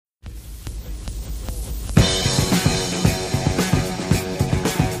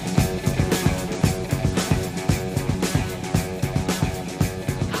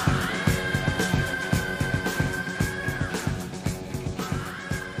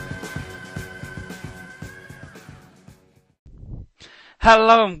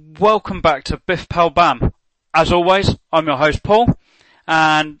Hello and welcome back to Biff Pal Bam. As always, I'm your host Paul,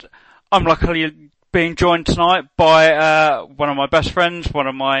 and I'm luckily being joined tonight by one of my best friends, one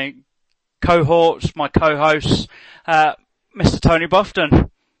of my cohorts, my co-hosts, Mr. Tony Buffton.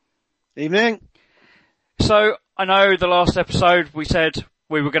 Evening. So, I know the last episode we said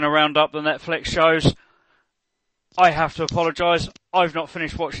we were going to round up the Netflix shows. I have to apologise, I've not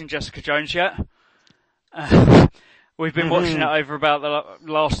finished watching Jessica Jones yet. We've been watching it over about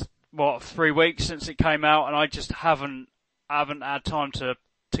the last, 3 weeks since it came out, and I just haven't had time to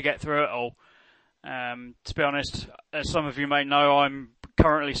get through it all. To be honest, as some of you may know, I'm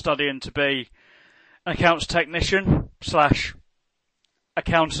currently studying to be an accounts technician /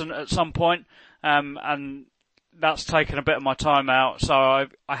 accountant at some point, and that's taken a bit of my time out, so I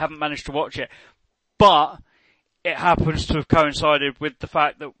haven't managed to watch it. But it happens to have coincided with the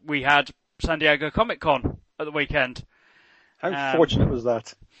fact that we had San Diego Comic-Con at the weekend. How fortunate was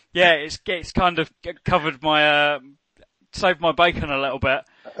that? Yeah, it's kind of covered my, saved my bacon a little bit.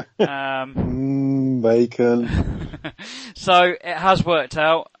 Bacon. So it has worked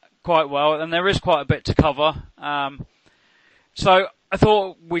out quite well, and there is quite a bit to cover. So I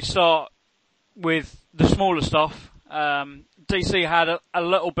thought we'd start with the smaller stuff. DC had a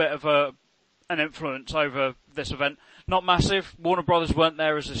little bit of an influence over this event. Not massive. Warner Brothers weren't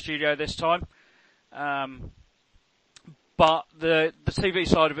there as a studio this time. But the TV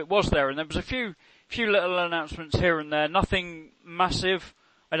side of it was there, and there was a few little announcements here and there. Nothing massive,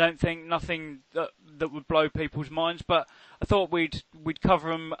 I don't think. Nothing that would blow people's minds. But I thought we'd cover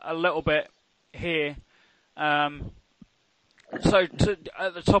them a little bit here. So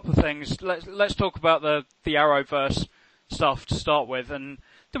at the top of things, let's talk about the Arrowverse stuff to start with. And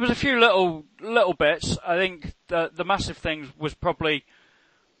there was a few little bits. I think the massive thing was probably,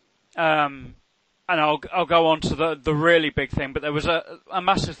 and I'll go on to the really big thing, but there was a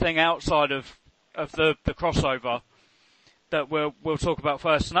massive thing outside of the crossover that we'll talk about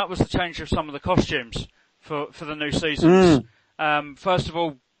first, and that was the change of some of the costumes for the new seasons. First of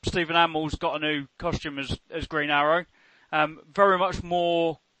all, Stephen Amell's got a new costume as Green Arrow. Very much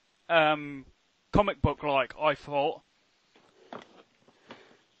more comic book like, I thought.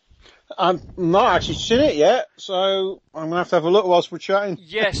 I've not actually seen it yet, so I'm going to have a look whilst we're chatting.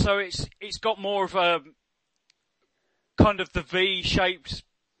 Yeah, so it's got more of a kind of the V-shaped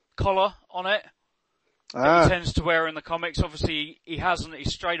collar on it that he tends to wear in the comics. Obviously, he hasn't.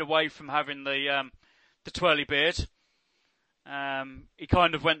 He's strayed away from having the twirly beard. He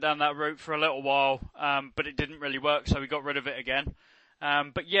kind of went down that route for a little while, but it didn't really work, so he got rid of it again.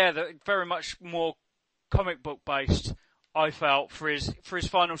 But yeah, very much more comic book based, I felt, for his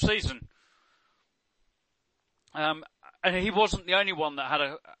final season. And he wasn't the only one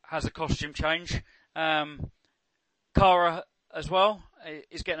that has a costume change. Kara as well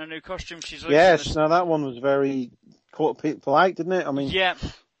is getting a new costume. Now that one was very caught people out, didn't it? I mean, yeah.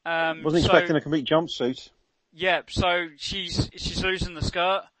 Wasn't expecting a complete jumpsuit. Yeah, so she's losing the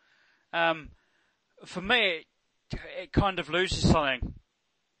skirt. For me, it kind of loses something.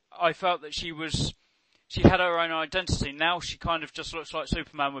 I felt that she had her own identity. Now she kind of just looks like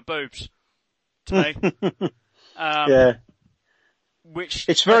Superman with boobs to me. Yeah. Which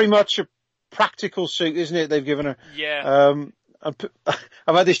it's very much a practical suit, isn't it? They've given her. Yeah. I've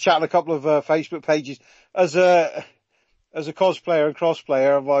had this chat on a couple of Facebook pages. As a cosplayer and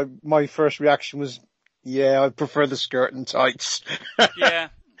crossplayer, my first reaction was, yeah, I prefer the skirt and tights. Yeah.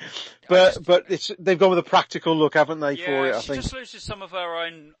 But they've gone with a practical look, haven't they, for it, I think. She just loses some of her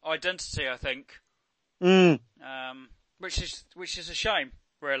own identity, I think. Which is a shame,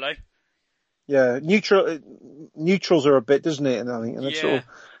 really. Yeah, neutrals are a bit, doesn't it? And I think, sort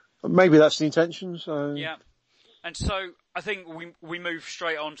of, maybe that's the intention, so. Yeah. And so, I think we move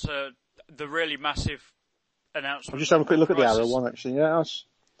straight on to the really massive announcement. I'll just have a quick look at the Arrow one, actually. Yeah,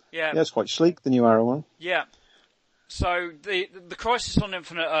 it's quite sleek, the new Arrow one. Yeah. So the Crisis on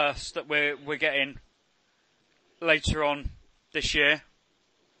Infinite Earths that we're getting later on this year.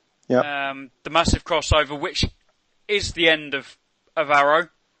 Yeah. The massive crossover, which is the end of Arrow,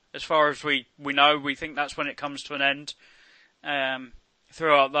 as far as we know. We think that's when it comes to an end.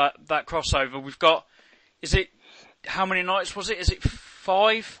 Throughout that crossover, we've got. How many nights was it? Is it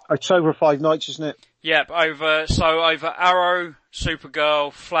 5? It's over 5 nights, isn't it? Yep, over Arrow,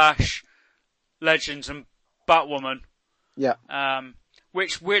 Supergirl, Flash, Legends and Batwoman. Yeah.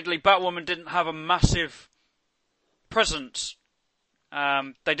 Which weirdly Batwoman didn't have a massive presence.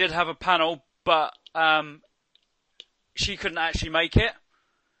 They did have a panel, but she couldn't actually make it.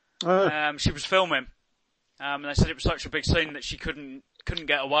 She was filming. And they said it was such a big scene that she couldn't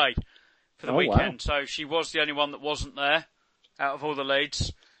get away for the weekend. Wow. So she was the only one that wasn't there. out of all the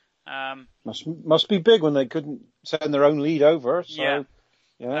leads. Must be big when they couldn't send their own lead over. So,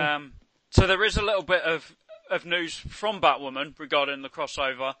 yeah. So there is a little bit of news from Batwoman regarding the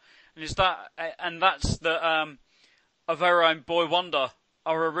crossover, and that's that of our own Boy Wonder,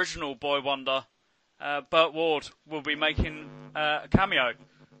 our original Boy Wonder, Burt Ward, will be making a cameo.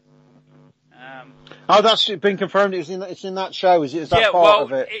 That's been confirmed. It's in that show. Is that part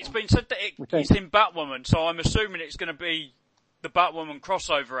of it? It's been said that it's in Batwoman, so I'm assuming it's going to be the Batwoman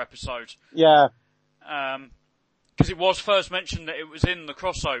crossover episode. Yeah. Because it was first mentioned that it was in the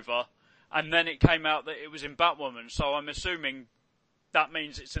crossover, and then it came out that it was in Batwoman. So I'm assuming that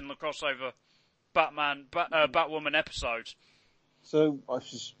means it's in the crossover Batwoman episode. So I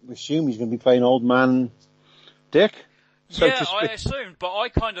assume he's going to be playing Old Man Dick. I assumed, but I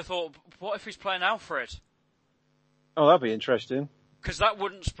kind of thought, what if he's playing Alfred? Oh, that'd be interesting. Because that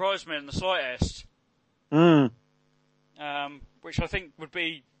wouldn't surprise me in the slightest. Which I think would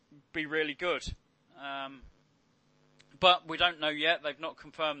be really good. But we don't know yet. They've not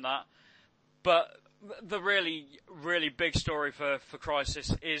confirmed that. But the really, really big story for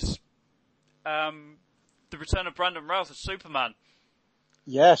Crisis is the return of Brandon Routh as Superman.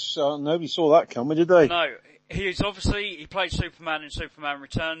 Yes, nobody saw that coming, did they? No. He played Superman in Superman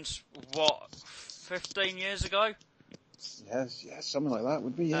Returns, 15 years ago? Yes, something like that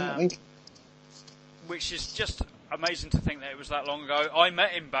would be, I think. Which is just amazing to think that it was that long ago. I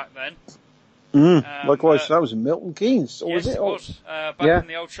met him back then. Likewise, that was in Milton Keynes, or yes, was it? It was, back in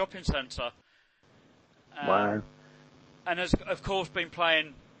the old shopping centre. Wow. And has, of course, been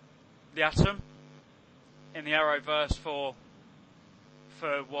playing the Atom in the Arrowverse for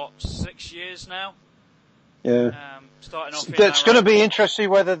 6 years now? Yeah. Starting off it's going to be interesting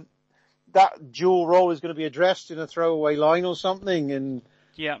whether that dual role is going to be addressed in a throwaway line or something in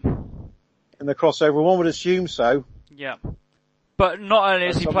the crossover. One would assume so. Yeah. But not only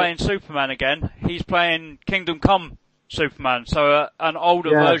is he playing Superman again, he's playing Kingdom Come Superman, so an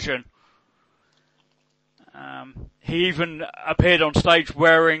older version. He even appeared on stage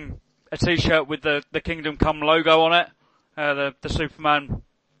wearing a t-shirt with the Kingdom Come logo on it, the Superman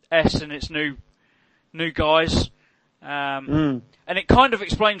S and its new guise. And it kind of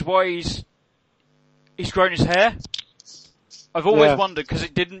explains why he's grown his hair. I've always wondered, because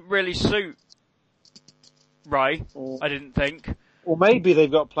it didn't really suit Ray, I didn't think. Or maybe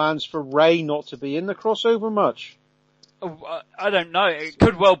they've got plans for Ray not to be in the crossover much. I don't know. It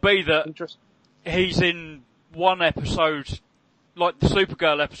could well be that he's in one episode, like the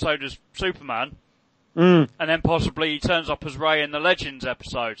Supergirl episode as Superman, and then possibly he turns up as Ray in the Legends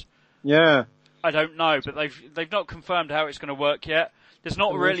episode. Yeah. I don't know, but they've not confirmed how it's going to work yet. There's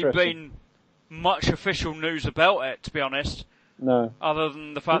not really been much official news about it, to be honest. No. Other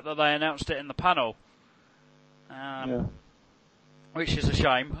than the fact that they announced it in the panel. Which is a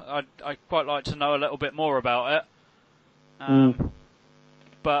shame. I'd quite like to know a little bit more about it.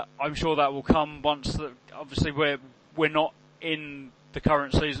 But I'm sure that will come once obviously we're not in the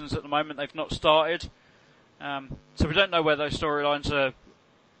current seasons at the moment. They've not started. So we don't know where those storylines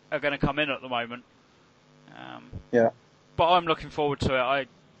are going to come in at the moment. But I'm looking forward to it.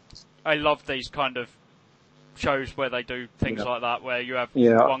 I love these kind of shows where they do things like that, where you have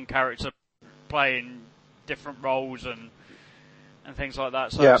one character playing different roles and things like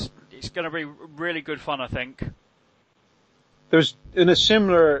that. So it's going to be really good fun, I think. There's, in a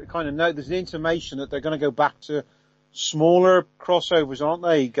similar kind of note, there's an intimation that they're going to go back to smaller crossovers, aren't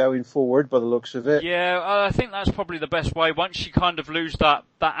they, going forward, by the looks of it? Yeah, I think that's probably the best way. Once you kind of lose that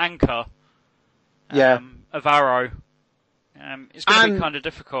anchor of Arrow, it's going to be kind of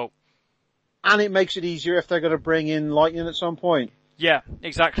difficult. And it makes it easier if they're going to bring in Lightning at some point. Yeah,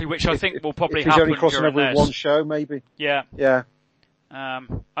 exactly, which I think will probably happen happen only crossing during over this. with one show, maybe. Yeah. Yeah.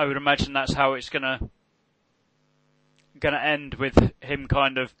 I would imagine that's how it's going to end, with him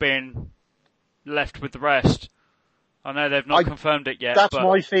kind of being left with the rest. I know they've not confirmed it yet. That's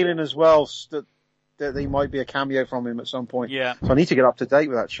my feeling as well, that there might be a cameo from him at some point. Yeah. So I need to get up to date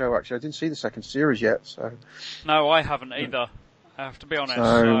with that show, actually. I didn't see the second series yet, so. No, I haven't either. I have to be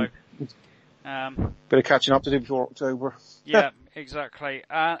honest. Bit of catching up to do before October. Yeah, exactly.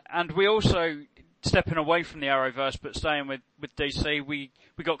 And we also, stepping away from the Arrowverse but staying with DC, we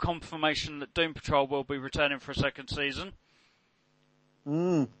got confirmation that Doom Patrol will be returning for a second season.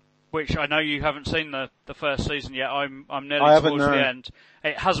 Which I know you haven't seen the first season yet. I'm nearly towards the end.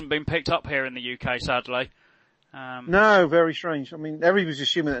 It hasn't been picked up here in the UK, sadly. No, very strange. I mean, everybody was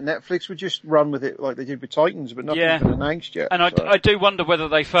assuming that Netflix would just run with it like they did with Titans, but nothing's been announced yet. And I do wonder whether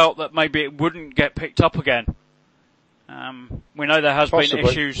they felt that maybe it wouldn't get picked up again. We know there has been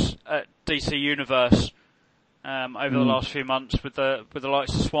issues at DC Universe over the last few months with the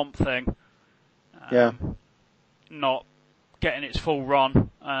likes of Swamp Thing. Yeah. Not getting its full run,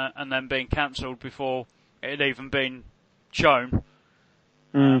 and then being cancelled before it had even been shown.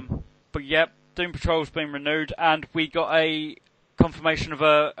 But yep, Doom Patrol's been renewed, and we got a confirmation of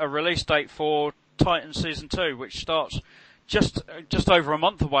a release date for Titan Season 2, which starts just over a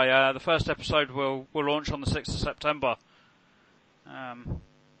month away. The first episode will launch on the 6th of September.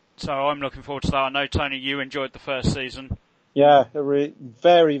 So I'm looking forward to that. I know, Tony, you enjoyed the first season. Yeah, a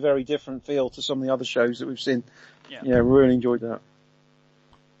very, very different feel to some of the other shows that we've seen. Yeah, really enjoyed that.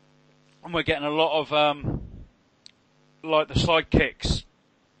 And we're getting a lot of, like the sidekicks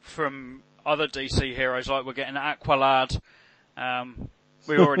from other DC heroes. Like we're getting Aqualad.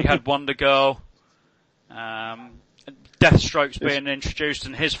 We already had Wonder Girl. Deathstroke's being introduced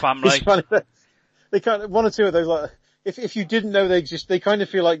and his family. It's funny, they kind of, one or two of those, like, if you didn't know they exist, they kind of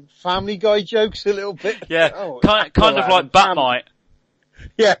feel like Family Guy jokes a little bit. Yeah, kind of like Batmite.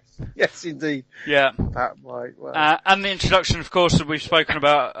 Yes, indeed. Yeah. Batmite. Well. And the introduction, of course, that we've spoken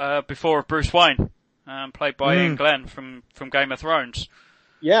about before, of Bruce Wayne, played by Ian Glenn from Game of Thrones.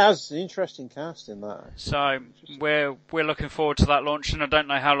 Yeah, it's an interesting cast in that. So we're looking forward to that launch, and I don't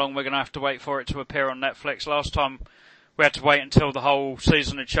know how long we're going to have to wait for it to appear on Netflix. Last time we had to wait until the whole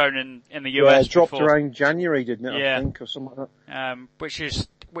season had shown in the US. Yeah, it dropped around January, didn't it? Yeah. I think, or something like that. Which is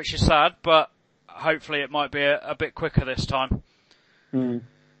sad, but hopefully it might be a bit quicker this time. So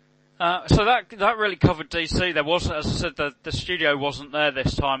that really covered DC. There wasn't, as I said, the studio wasn't there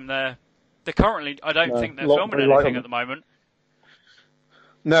this time. They're currently, I don't think they're filming anything at the moment.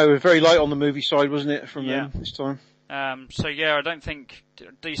 No, it was very light on the movie side, wasn't it, from them this time? So yeah, I don't think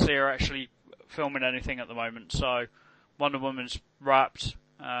DC are actually filming anything at the moment. So Wonder Woman's wrapped.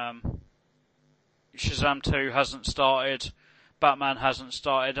 Shazam 2 hasn't started. Batman hasn't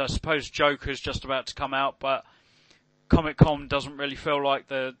started. I suppose Joker's just about to come out, but Comic-Con doesn't really feel like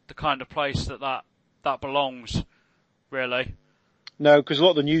the kind of place that belongs, really. No, because a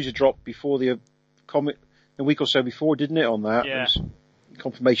lot of the news had dropped before the comic, a week or so before, didn't it, on that? Yeah.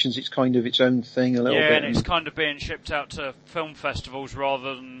 Confirmations it's kind of its own thing a little bit. Yeah, and it's kind of being shipped out to film festivals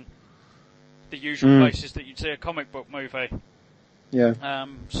rather than the usual places that you'd see a comic book movie. Yeah.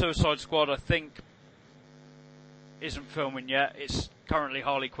 Suicide Squad, I think, isn't filming yet. It's currently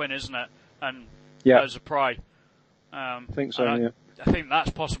Harley Quinn, isn't it? And Birds of Prey. I think so, yeah. I think that's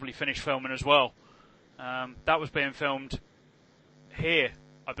possibly finished filming as well. That was being filmed here,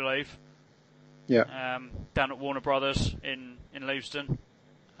 I believe. Yeah. Down at Warner Brothers in Leavesden.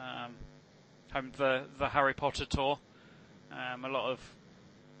 Home the Harry Potter tour. A lot of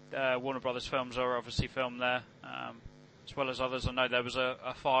Warner Brothers films are obviously filmed there, as well as others. I know there was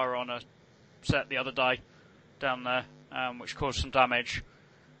a fire on a set the other day down there, which caused some damage.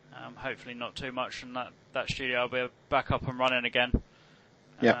 Hopefully not too much, and that studio will be back up and running again.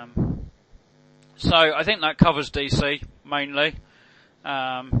 Yeah. So I think that covers DC mainly.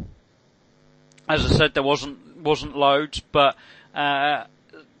 As I said, there wasn't loads, but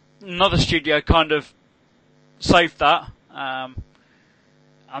another studio kind of saved that, and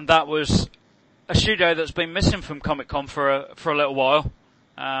that was a studio that's been missing from Comic-Con for a little while,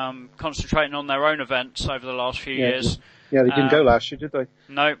 concentrating on their own events over the last few years. Yeah, they didn't go last year, did they?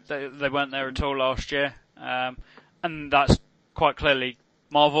 No, they weren't there at all last year, and that's quite clearly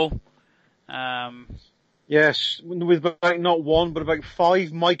Marvel. Yes, with about not one, but about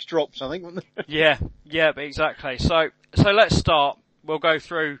 5 mic drops, I think. Yeah, exactly. So let's start. We'll go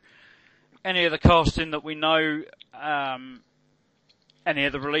through any of the casting that we know, any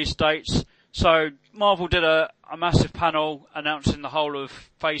of the release dates. So Marvel did a massive panel announcing the whole of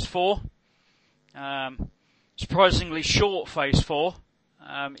Phase 4. Surprisingly short Phase 4.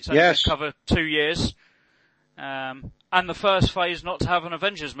 It's only going to cover 2 years. And the first phase not to have an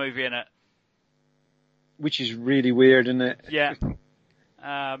Avengers movie in it. Which is really weird, isn't it? Yeah.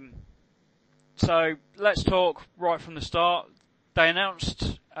 So let's talk right from the start. They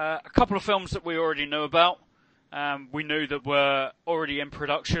announced a couple of films that we already knew about. We knew that were already in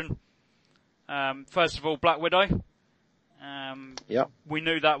production. First of all, Black Widow. We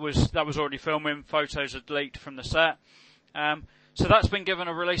knew that was already filming. Photos had leaked from the set. So that's been given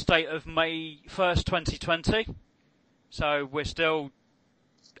a release date of May 1st, 2020. So we're still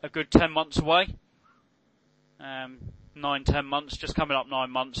a good 10 months away. 9-10 months, just coming up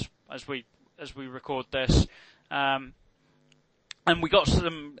 9 months as we record this. And we got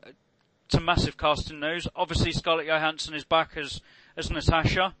some massive casting news. Obviously Scarlett Johansson is back as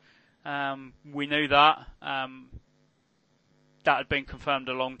Natasha. We knew that. That had been confirmed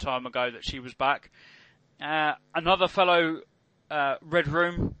a long time ago that she was back. Another fellow Red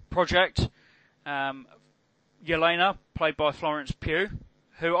Room project, Yelena, played by Florence Pugh,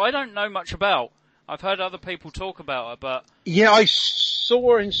 who I don't know much about. I've heard other people talk about her, but... Yeah, I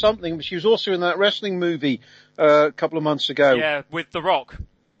saw her in something, but she was also in that wrestling movie a couple of months ago. Yeah, with The Rock.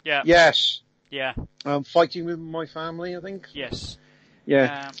 Yeah. Yes. Yeah. Fighting with My Family, I think. Yes.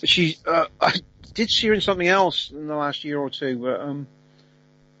 Yeah. I did see her in something else in the last year or two, but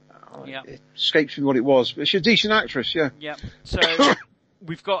it escapes me what it was. But she's a decent actress, yeah. Yeah. So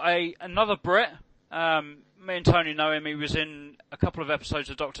we've got another Brit. Me and Tony know him. He was in a couple of episodes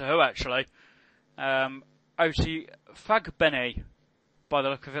of Doctor Who, actually. Oti Fagbenny, by the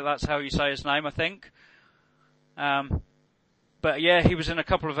look of it, that's how you say his name, I think. But yeah, he was in a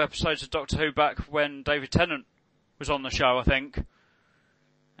couple of episodes of Doctor Who back when David Tennant was on the show, I think.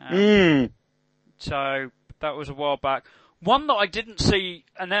 So that was a while back. One that I didn't see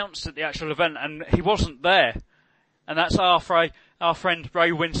announced at the actual event, and he wasn't there, and that's our friend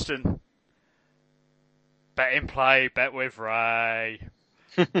Ray Winston. Bet in play, bet with Ray.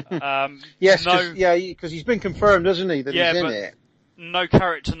 Yes, because he's been confirmed, hasn't he, that he's in it. No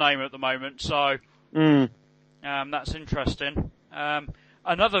character name at the moment, so that's interesting.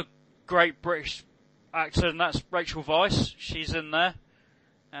 Another great British actor, and that's Rachel Weisz. She's in there,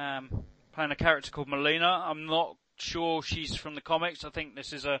 playing a character called Melina. I'm not sure she's from the comics. I think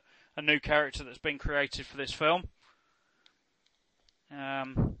this is a new character that's been created for this film.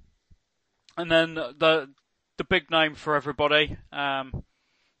 And then the big name for everybody,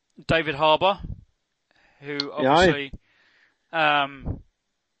 David Harbour, who obviously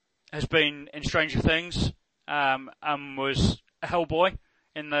has been in Stranger Things, and was Hellboy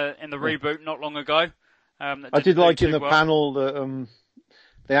in the reboot not long ago. I did like in the panel that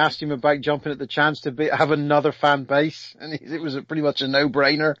they asked him about jumping at the chance to have another fan base, and it was pretty much a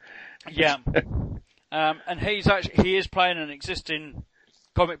no-brainer. Yeah, and he is playing an existing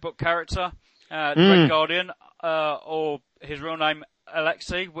comic book character, Red Guardian, or his real name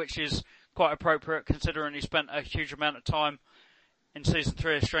Alexei, which is quite appropriate considering he spent a huge amount of time in season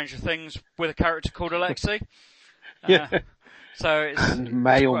 3 of Stranger Things with a character called Alexei. So it's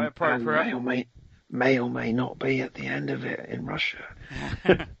quite appropriate. And may or may not be at the end of it in Russia.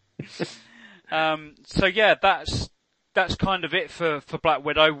 So yeah, that's kind of it for Black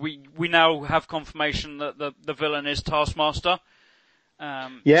Widow. We now have confirmation that the villain is Taskmaster.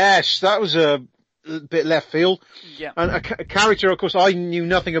 Yes, that was a bit left field. Yeah. And a character, of course, I knew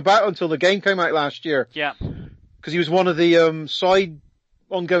nothing about until the game came out last year. Yeah. Because he was one of the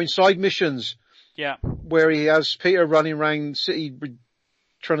ongoing side missions. Yeah. Where he has Peter running around the city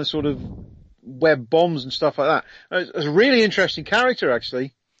trying to sort of web bombs and stuff like that. It's a really interesting character,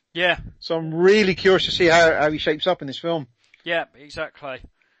 actually. Yeah. So I'm really curious to see how he shapes up in this film. Yeah, exactly.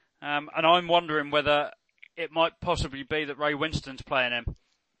 And I'm wondering whether it might possibly be that Ray Winston's playing him.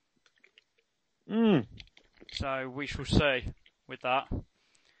 So we shall see with that.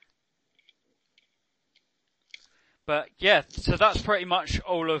 But yeah, so that's pretty much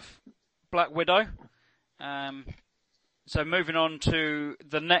all of Black Widow. So moving on to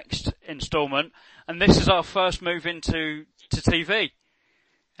the next instalment, and this is our first move into TV.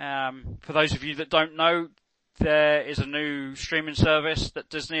 For those of you that don't know, there is a new streaming service that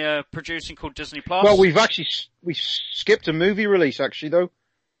Disney are producing called Disney Plus. Well, we skipped a movie release actually though.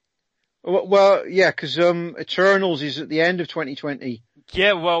 Well, yeah, because Eternals is at the end of 2020.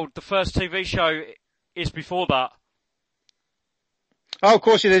 Yeah, well, the first TV show is before that. Oh, of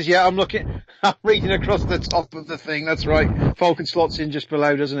course it is. Yeah, I'm reading across the top of the thing. That's right. Falcon slots in just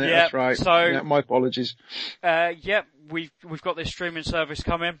below, doesn't it? Yeah, that's right. So, yeah, my apologies. We've got this streaming service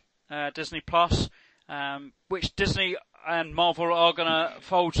coming, Disney Plus, which Disney and Marvel are gonna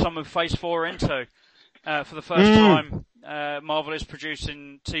fold some of Phase 4 into. For the first time, Marvel is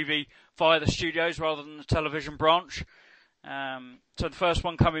producing TV via the studios rather than the television branch. So the first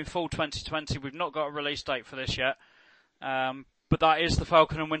one coming fall 2020. We've not got a release date for this yet. But that is the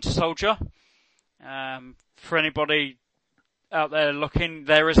Falcon and Winter Soldier. For anybody out there looking,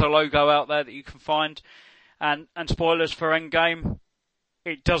 there is a logo out there that you can find. And spoilers for Endgame,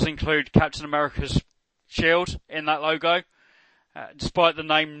 it does include Captain America's shield in that logo. Despite the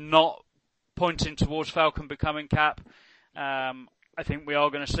name not pointing towards Falcon becoming Cap, I think we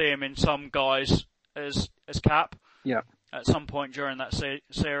are going to see him in some guise as Cap. Yeah. At some point during that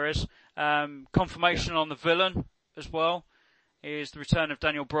series. Confirmation on the villain as well is the return of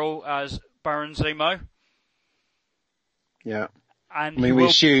Daniel Bruhl as Baron Zemo. Yeah. And we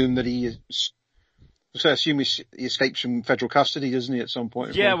assume that he escapes from federal custody, doesn't he, at some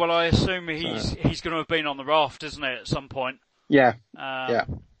point? Yeah, well, I assume he's going to have been on the raft, isn't it, at some point? Yeah.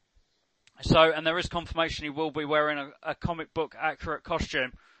 So, and there is confirmation he will be wearing a comic book accurate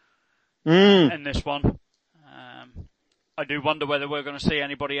costume in this one. I do wonder whether we're going to see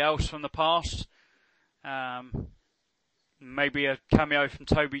anybody else from the past. Maybe a cameo from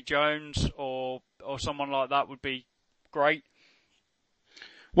Toby Jones or someone like that would be great.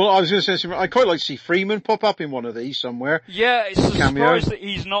 Well, I was going to say, I'd quite like to see Freeman pop up in one of these somewhere. Yeah, it's a surprise that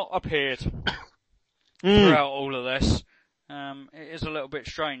he's not appeared throughout all of this. It is a little bit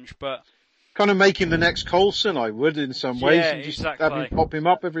strange, but... Kind of make him the next Coulson, I would, in some ways. Yeah, and just exactly. have him pop him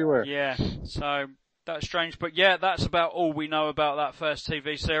up everywhere. Yeah, so that's strange. But yeah, that's about all we know about that first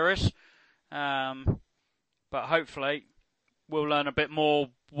TV series. But hopefully we'll learn a bit more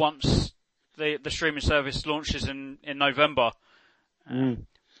once the streaming service launches in November.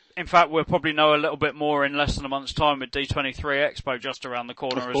 In fact, we'll probably know a little bit more in less than a month's time with D23 Expo just around the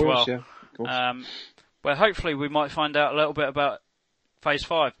corner as well. Yeah, of course. Where hopefully we might find out a little bit about Phase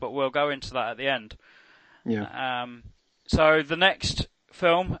 5, but we'll go into that at the end. Yeah. So the next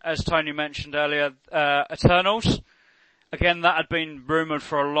film, as Tony mentioned earlier, Eternals. Again, that had been rumoured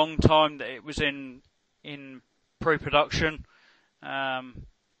for a long time that it was in pre-production.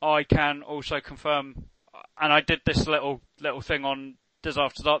 I can also confirm, and I did this little thing on Diz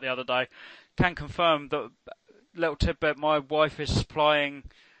After Dark the other day, can confirm that, little tidbit, my wife is supplying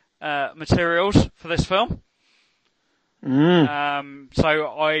materials for this film. So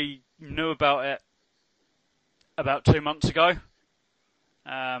I knew about it about 2 months ago.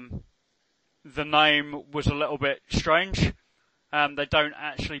 The name was a little bit strange. They don't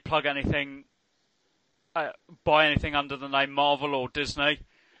actually plug anything, buy anything under the name Marvel or Disney.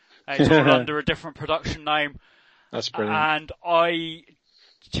 It's all under a different production name. That's brilliant. And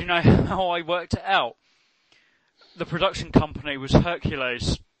do you know how I worked it out? The production company was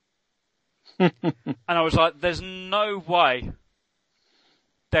Hercules. And I was like, there's no way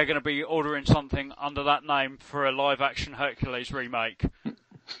they're going to be ordering something under that name for a live action Hercules remake.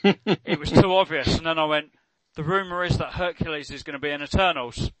 It was too obvious. And then I went, the rumour is that Hercules is going to be in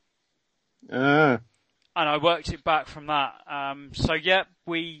Eternals. And I worked it back from that. So yeah,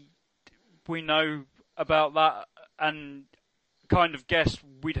 we know about that and kind of guessed.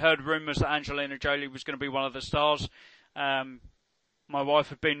 We'd heard rumours that Angelina Jolie was going to be one of the stars. My wife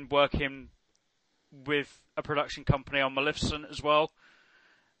had been working with a production company on Maleficent as well.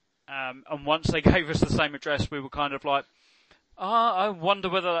 And once they gave us the same address, we were kind of like, I wonder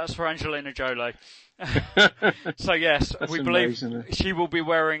whether that's for Angelina Jolie. So yes, that's we believe amazing. she will be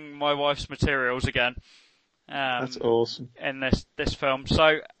wearing my wife's materials again. That's awesome. In this film.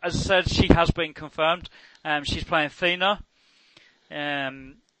 So, as I said, she has been confirmed. She's playing Athena.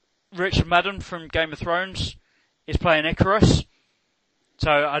 Richard Madden from Game of Thrones is playing Icarus.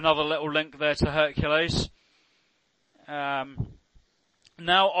 So, another little link there to Hercules.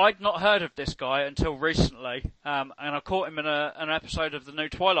 Now, I'd not heard of this guy until recently, and I caught him in an episode of the new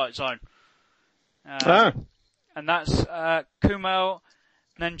Twilight Zone. And that's Kumail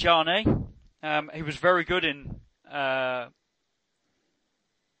Nanjiani. He was very good in, why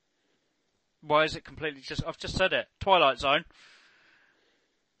is it completely I've just said it, Twilight Zone.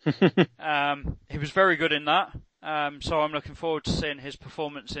 He was very good in that. So I'm looking forward to seeing his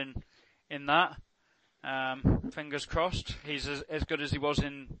performance in that. Fingers crossed. He's as good as he was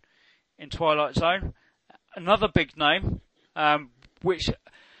in Twilight Zone. Another big name, which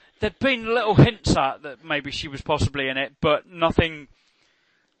there'd been little hints at that maybe she was possibly in it, but nothing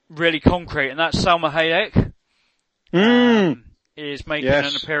really concrete, and that's Salma Hayek. Is making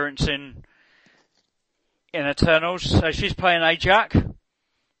an appearance in Eternals. So she's playing Ajak.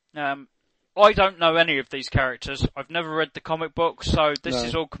 I don't know any of these characters. I've never read the comic book, so this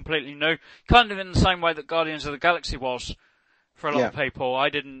is all completely new. Kind of in the same way that Guardians of the Galaxy was for a lot of people. I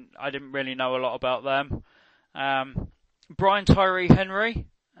didn't really know a lot about them. Brian Tyree Henry,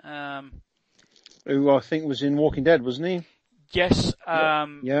 who I think was in Walking Dead, wasn't he? Yes.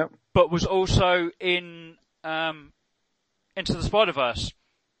 But was also in Into the Spider-Verse.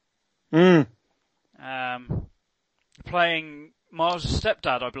 Playing Miles'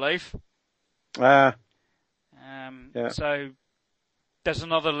 stepdad, I believe. So there's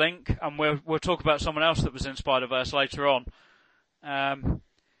another link, and we'll talk about someone else that was in Spider-Verse later on. Dong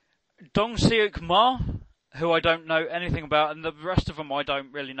Seok Ma, who I don't know anything about, and the rest of them I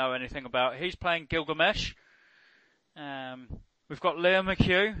don't really know anything about. He's playing Gilgamesh. We've got Leah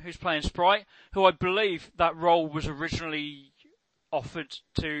McHugh, who's playing Sprite, who I believe that role was originally offered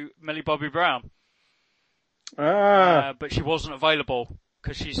to Millie Bobby Brown. But she wasn't available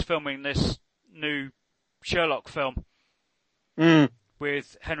because she's filming this new Sherlock film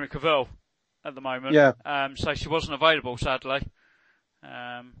with Henry Cavill at the moment. So she wasn't available, sadly.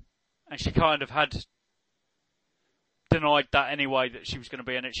 And she kind of had denied that anyway, that she was going to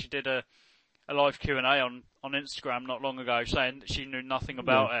be in it. She did a live Q&A on Instagram not long ago, saying that she knew nothing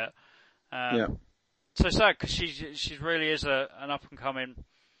about it. So sad, because she really is an up and coming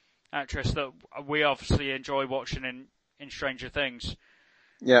actress that we obviously enjoy watching in Stranger Things.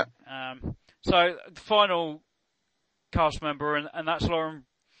 Yeah. So the final cast member, and that's Lauren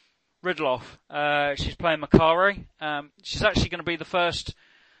Ridloff. She's playing Makari. She's actually going to be the first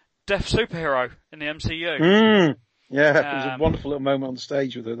deaf superhero in the MCU. Yeah, it was a wonderful little moment on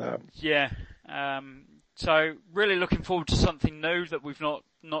stage with her, that. Yeah. So really looking forward to something new that we've not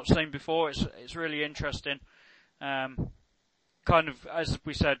seen before. It's really interesting. Kind of, as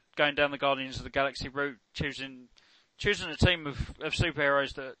we said, going down the Guardians of the Galaxy route, choosing a team of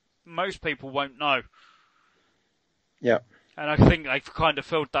superheroes that most people won't know. Yeah. And I think they've kind of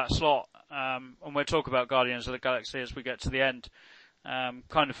filled that slot. And we'll talk about Guardians of the Galaxy as we get to the end.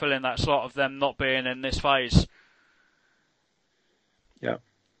 Kind of filling that slot of them not being in this phase. Yeah.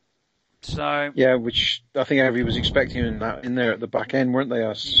 So. Yeah, which I think everybody was expecting in there at the back end, weren't they?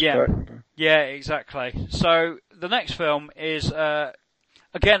 Yeah, exactly. So the next film is,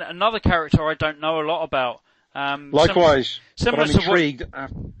 again, another character I don't know a lot about. Likewise. Similar but I'm to intrigued.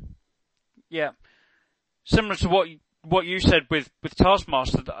 Similar to what you said with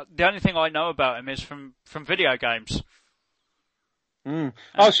Taskmaster. The only thing I know about him is from video games. So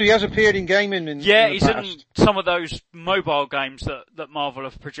he has appeared in gaming in he's the past. in some of those mobile games that Marvel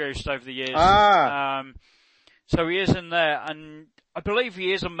have produced over the years. So he is in there, and I believe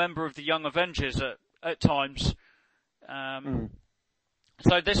he is a member of the Young Avengers at times.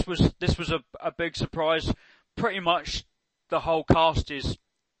 So this was a big surprise. Pretty much the whole cast is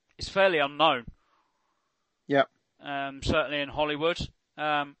fairly unknown. Yeah. Certainly in Hollywood.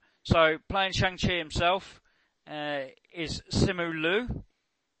 So playing Shang-Chi himself is Simu Liu,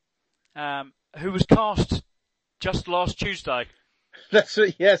 who was cast just last Tuesday. That's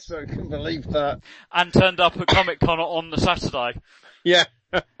it, yes, I can believe that. And turned up at Comic-Con on the Saturday. Yeah.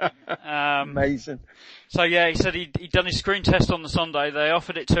 Amazing. So yeah, he said he'd done his screen test on the Sunday. They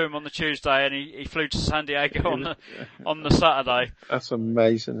offered it to him on the Tuesday, and he flew to San Diego on the Saturday. That's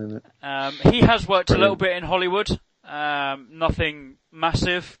amazing, isn't it? He has worked a little bit in Hollywood. Nothing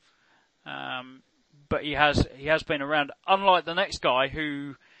massive. But he has been around. Unlike the next guy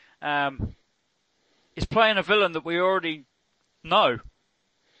who is playing a villain that we already know.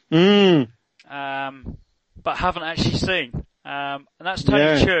 But haven't actually seen. And that's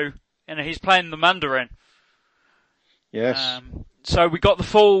Tony Chu, and he's playing the Mandarin. Yes. So we got the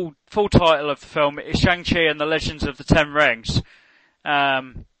full title of the film. It's Shang-Chi and the Legends of the Ten Rings.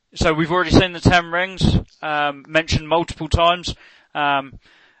 So we've already seen the Ten Rings, mentioned multiple times,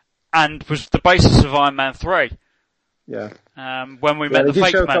 and was the basis of Iron Man 3. Yeah. When we met the fake Mandarin. They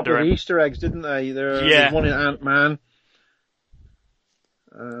did show a couple of Easter eggs, didn't they? There's one in Ant-Man.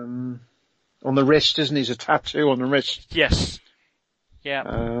 On the wrist, isn't he? There's a tattoo on the wrist. Yes. Yeah.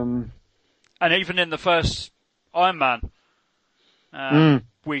 And even in the first Iron Man,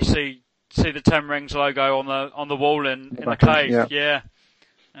 we see the Ten Rings logo on the wall in the cave. Yeah.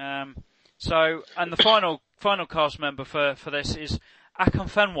 So, and the final cast member for this is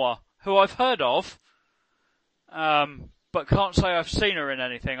Akinfenwa, who I've heard of, but can't say I've seen her in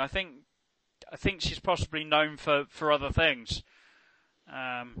anything. I think she's possibly known for other things,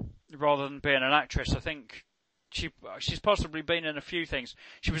 rather than being an actress. I think she's possibly been in a few things.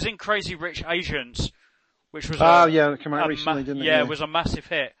 She was in Crazy Rich Asians, which was it came out recently, didn't it? Yeah, it was a massive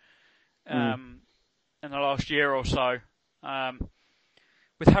hit, in the last year or so.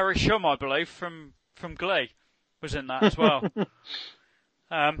 With Harry Shum, I believe, from Glee, was in that as well.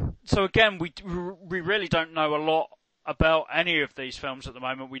 So again, we really don't know a lot about any of these films at the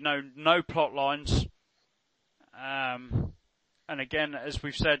moment. We know no plot lines. And again, as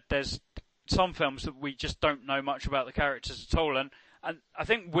we've said, there's some films that we just don't know much about the characters at all. And I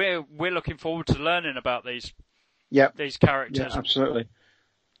think we're looking forward to learning about these characters. Yeah, absolutely.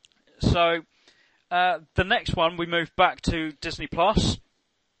 So, the next one, we move back to Disney Plus.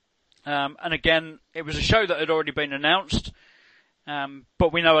 And again, it was a show that had already been announced.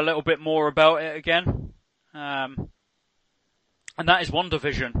 But we know a little bit more about it again. And that is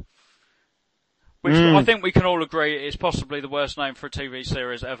WandaVision. Which I think we can all agree is possibly the worst name for a TV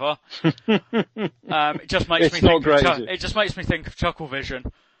series ever. It just makes me think of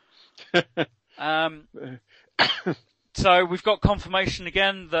Chucklevision. So we've got confirmation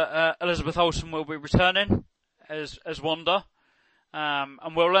again that Elizabeth Olsen will be returning as Wanda.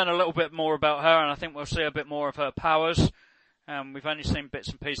 And we'll learn a little bit more about her, and I think we'll see a bit more of her powers. We've only seen bits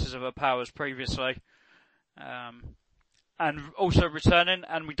and pieces of her powers previously. And also returning,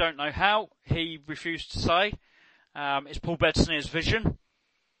 and we don't know how, he refused to say. It's Paul Bettany as Vision.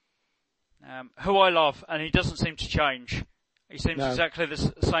 who I love, and he doesn't seem to change. He seems exactly the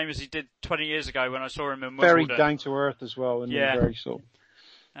same as he did 20 years ago when I saw him in Wimbledon. Very down to earth as well, and very sort.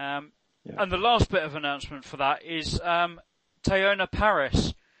 And the last bit of announcement for that is Teyona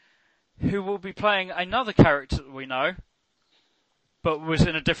Paris, who will be playing another character that we know, but was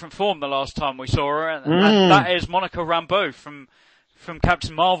in a different form the last time we saw her, and that is Monica Rambeau from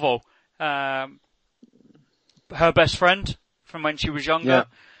Captain Marvel, her best friend from when she was younger.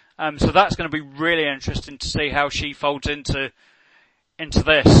 So that's going to be really interesting to see how she folds into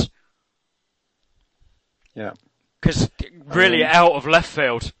this. Yeah. Because really out of left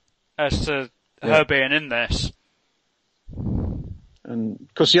field as to her being in this. And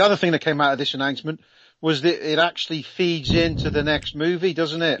because the other thing that came out of this announcement was that it actually feeds into the next movie,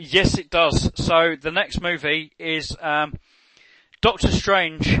 doesn't it? Yes, it does. So the next movie is Doctor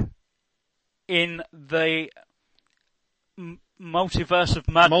Strange in the Multiverse of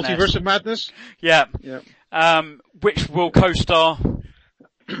Madness. Multiverse of Madness? Yeah. Which will co-star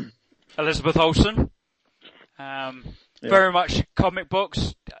Elizabeth Olsen. Very much comic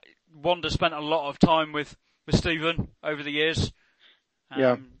books. Wanda spent a lot of time with Stephen over the years.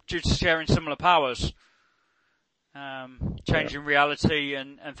 Due to sharing similar powers. Changing reality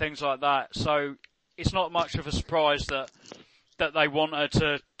and things like that. So it's not much of a surprise that they want her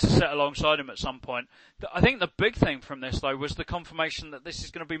to sit alongside him at some point. I think the big thing from this, though, was the confirmation that this is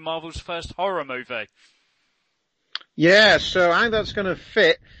going to be Marvel's first horror movie. Yeah, so how that's going to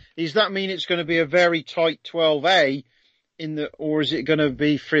fit, does that mean it's going to be a very tight 12A or is it going to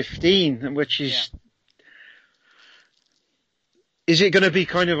be 15, which is... Is it going to be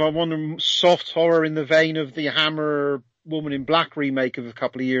kind of, I wonder, soft horror in the vein of the Hammer Woman in Black remake of a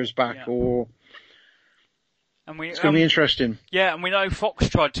couple of years back, or... it's going to be interesting. Yeah, and we know Fox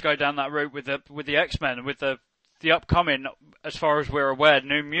tried to go down that route with the X-Men, and with the upcoming, as far as we're aware,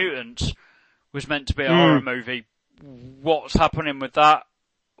 New Mutants was meant to be a horror movie. What's happening with that,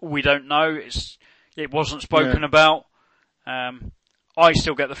 we don't know. It wasn't spoken about. I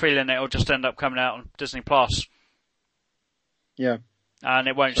still get the feeling it'll just end up coming out on Disney Plus. Yeah. And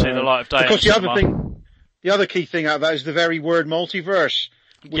it won't see the light of day. Because the other key thing out of that is the very word multiverse,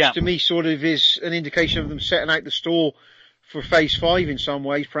 which to me sort of is an indication of them setting out the stall for Phase 5 in some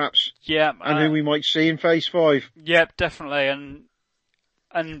ways, perhaps. Yeah. And who we might see in Phase 5. Yeah, definitely.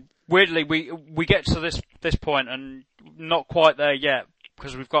 And weirdly, we get to this point and not quite there yet,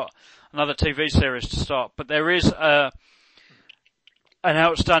 because we've got another TV series to start, but there is an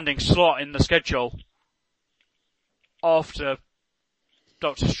outstanding slot in the schedule after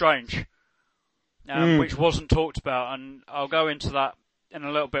Doctor Strange, which wasn't talked about, and I'll go into that in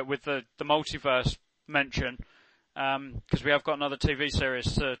a little bit with the multiverse mention, because we have got another TV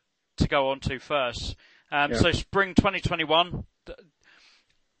series to go on to first. So spring 2021,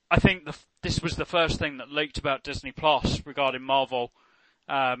 I think this was the first thing that leaked about Disney Plus regarding Marvel,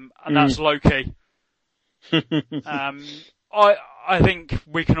 and that's Loki. I think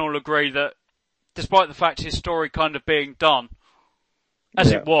we can all agree that despite the fact his story kind of being done, as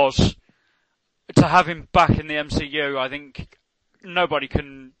it was, to have him back in the MCU, I think nobody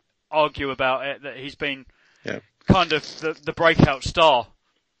can argue about it, that he's been kind of the breakout star.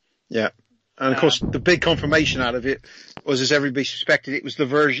 Yeah. And of course, the big confirmation out of it was, as everybody suspected, it's the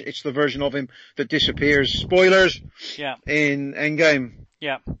version of him that disappears. Spoilers. Yeah. In Endgame.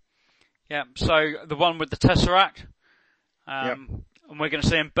 Yeah. Yeah. So the one with the Tesseract. And we're going to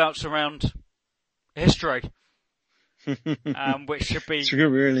see him bounce around history. Which should be. It's going to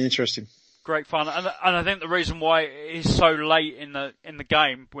be really interesting. Great fun. And I think the reason why he's so late in the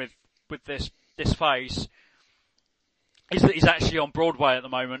game with this phase is that he's actually on Broadway at the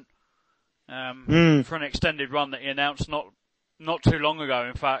moment. For an extended run that he announced not too long ago,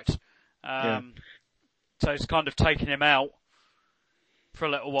 in fact. So it's kind of taken him out for a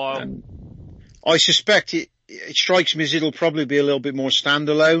little while. I suspect it strikes me as it'll probably be a little bit more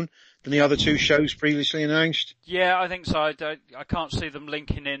standalone than the other two shows previously announced. Yeah, I think so. I can't see them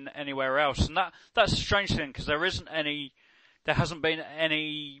linking in anywhere else, and that's a strange thing, because there hasn't been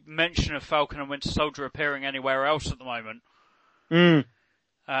any mention of Falcon and Winter Soldier appearing anywhere else at the moment.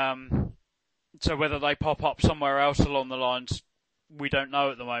 So whether they pop up somewhere else along the lines, we don't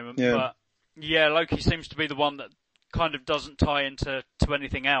know at the moment. Yeah. But yeah, Loki seems to be the one that kind of doesn't tie into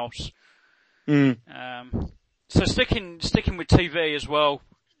anything else. So sticking with TV as well,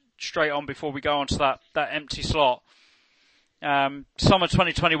 straight on before we go on to that empty slot. Summer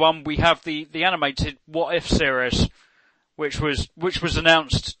 2021, we have the animated What If series, which was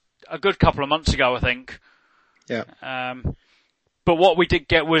announced a good couple of months ago, I think. Yeah. But what we did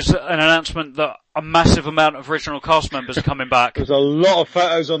get was an announcement that a massive amount of original cast members are coming back. There's a lot of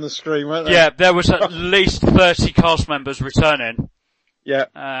photos on the screen, weren't there? Yeah, there was at least 30 cast members returning.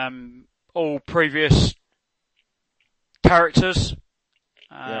 Yeah. All previous characters.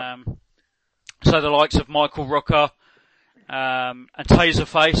 So the likes of Michael Rooker, and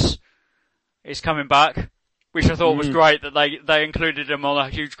Taserface is coming back, which I thought was great that they included him on a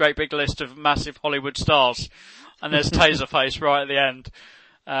huge, great big list of massive Hollywood stars. And there's Taserface right at the end.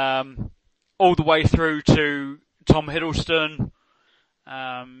 All the way through to Tom Hiddleston,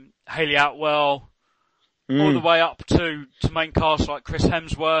 Hayley Atwell, all the way up to main cast like Chris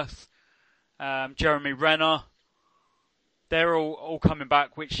Hemsworth, Jeremy Renner. They're all coming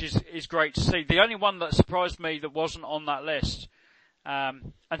back, which is great to see. The only one that surprised me that wasn't on that list,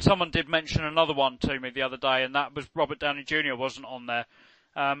 and someone did mention another one to me the other day, and that was Robert Downey Jr. wasn't on there.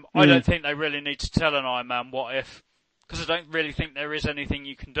 I don't think they really need to tell an Iron Man what if, because I don't really think there is anything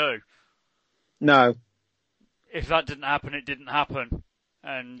you can do. No. If that didn't happen, it didn't happen.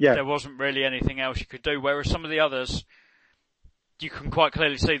 And there wasn't really anything else you could do, whereas some of the others, you can quite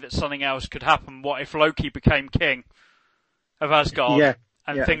clearly see that something else could happen. What if Loki became king of Asgard?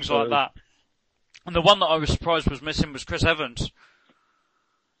 And things like that. And the one that I was surprised was missing was Chris Evans.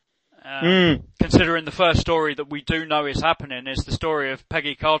 Considering the first story that we do know is happening is the story of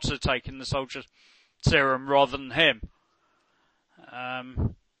Peggy Carter taking the soldier serum rather than him.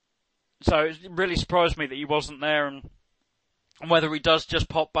 So it really surprised me that he wasn't there, and whether he does just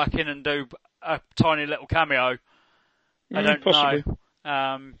pop back in and do a tiny little cameo, I don't know.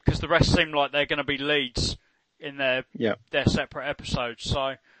 Because the rest seem like they're going to be leads in their separate episodes.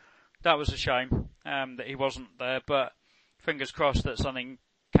 So that was a shame that he wasn't there, but fingers crossed that something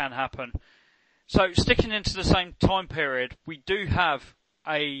can happen. So sticking into the same time period, we do have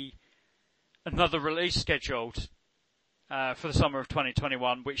another release scheduled for the summer of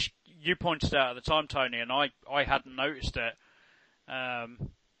 2021, which you pointed out at the time, Tony, and I hadn't noticed it.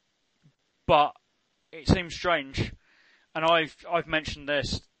 But it seems strange, and I've mentioned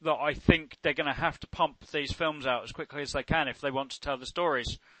this, that I think they're going to have to pump these films out as quickly as they can if they want to tell the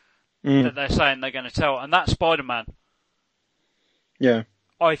stories that they're saying they're going to tell, and that's Spider-Man. Yeah.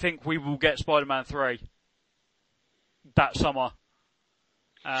 I think we will get Spider-Man 3 that summer.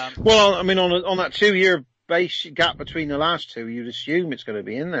 Well, I mean, on that 2-year base gap between the last two, you'd assume it's going to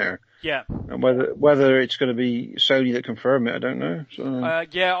be in there. Yeah. And whether it's going to be Sony that confirm it, I don't know. So.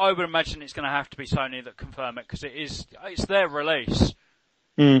 Yeah, I would imagine it's going to have to be Sony that confirm it, because it's their release.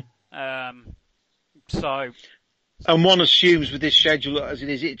 So. And one assumes with this schedule as it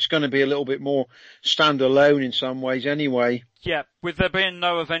is, it's going to be a little bit more standalone in some ways anyway. Yeah, with there being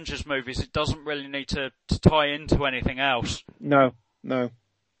no Avengers movies, it doesn't really need to tie into anything else. No. And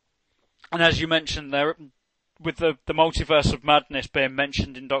as you mentioned there, with the multiverse of madness being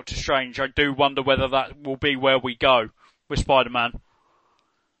mentioned in Doctor Strange, I do wonder whether that will be where we go with Spider-Man.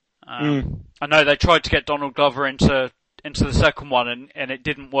 I know they tried to get Donald Glover into the second one, and it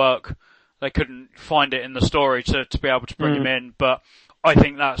didn't work. They couldn't find it in the story to be able to bring him in, but I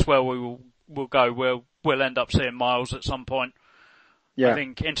think that's where we'll go. We'll end up seeing Miles at some point. Yeah. I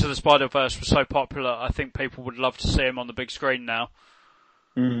think Into the Spider-Verse was so popular, I think people would love to see him on the big screen now.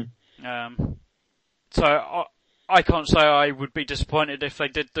 So I can't say I would be disappointed if they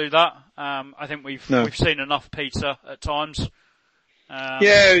did do that. I think we've seen enough Peter at times.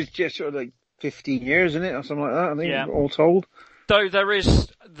 It's just sort of like 15 years, isn't it, or something like that, I think, all told. Though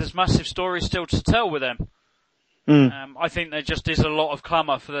there's massive stories still to tell with them. I think there just is a lot of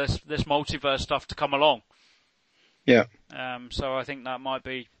clamour for this multiverse stuff to come along. Yeah. So I think that might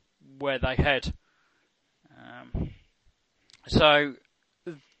be where they head. So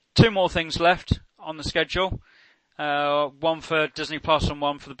 2 more things left on the schedule. One for Disney Plus and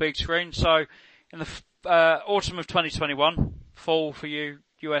one for the big screen. So in the autumn of 2021, fall for you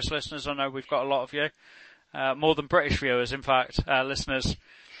US listeners, I know we've got a lot of you. More than British viewers, in fact, listeners.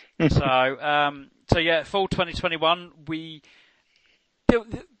 So yeah, fall 2021,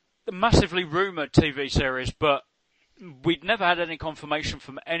 the massively rumoured TV series, but we'd never had any confirmation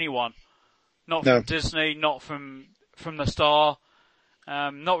from anyone. Not from Disney, not from the Star,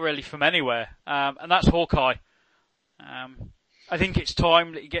 not really from anywhere. And that's Hawkeye. I think it's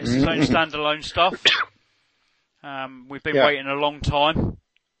time that he gets his own standalone stuff. We've been waiting a long time.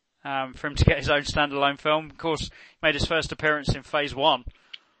 For him to get his own standalone film. Of course, he made his first appearance in Phase 1,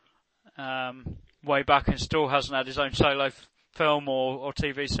 way back, and still hasn't had his own solo film or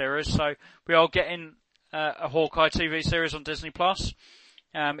TV series. So we are getting a Hawkeye TV series on Disney Plus.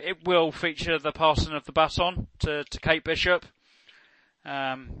 It will feature the passing of the baton to Kate Bishop.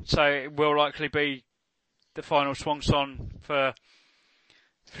 So it will likely be the final swan song for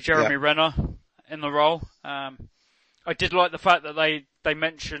Jeremy Renner in the role. I did like the fact that they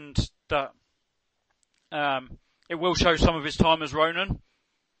mentioned that it will show some of his time as Ronan,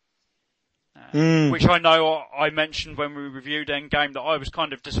 which I know I mentioned when we reviewed Endgame that I was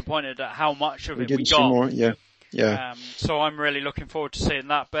kind of disappointed at how much of it we got. See more, yeah. So I'm really looking forward to seeing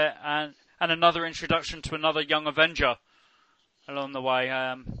that bit and another introduction to another young Avenger along the way.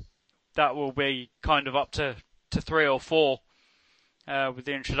 That will be kind of up to 3 or 4 with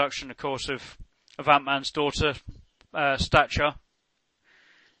the introduction, of course, of Ant-Man's daughter, Stature,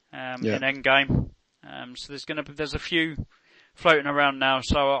 in Endgame. So there's a few floating around now.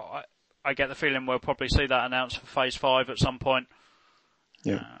 So I get the feeling we'll probably see that announced for Phase 5 at some point.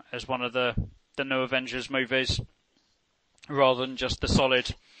 As one of the new Avengers movies, rather than just the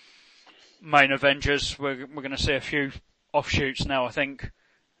solid main Avengers. We're going to see a few offshoots now, I think.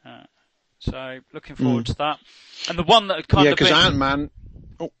 So looking forward to that. And the one that had kind of been... Yeah, because Ant-Man...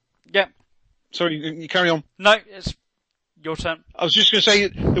 Oh. Yeah. Sorry, you carry on. No, it's your turn. I was just going to say,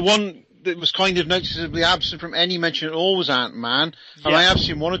 the one that was kind of noticeably absent from any mention at all was Ant-Man. Yeah. And I have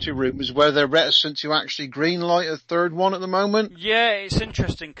seen 1 or 2 rumours where they're reticent to actually greenlight a third one at the moment. Yeah, it's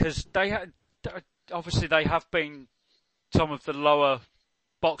interesting because obviously they have been some of the lower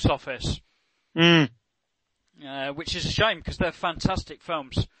box office. Which is a shame because they're fantastic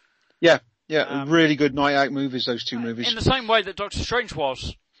films. Yeah, really good night out movies, those 2 movies. In the same way that Doctor Strange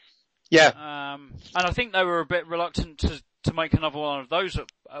was. Yeah. And I think they were a bit reluctant to make another one of those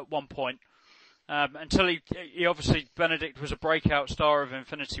at one point. Until he obviously, Benedict was a breakout star of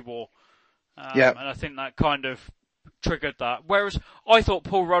Infinity War. And I think that kind of triggered that. Whereas I thought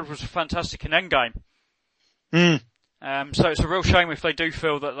Paul Rudd was fantastic in Endgame. So it's a real shame if they do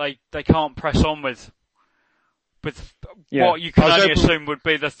feel that they can't press on with what you can only assume would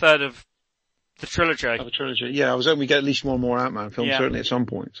be the third of the trilogy. Yeah, I was hoping we get at least one more Ant-Man film, certainly at some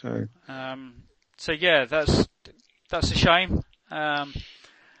point. So yeah, that's a shame.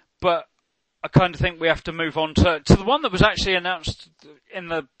 But I kind of think we have to move on to the one that was actually announced in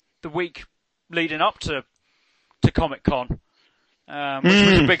the week leading up to Comic-Con, which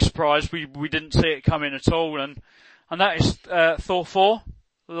was a big surprise. We didn't see it coming at all, and that is Thor 4,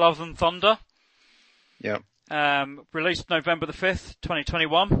 Love and Thunder. Yeah. Released November the 5th,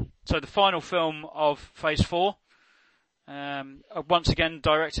 2021. So the final film of Phase 4. Once again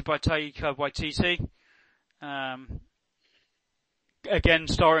directed by Taika Waititi. Again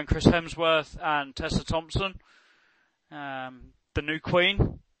starring Chris Hemsworth and Tessa Thompson. The new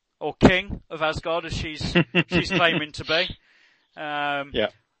queen, or king of Asgard as she's claiming to be.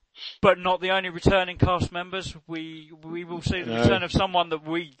 But not the only returning cast members. We will see the return of someone that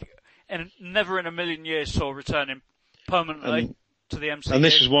we never in a million years saw returning permanently to the MCU. And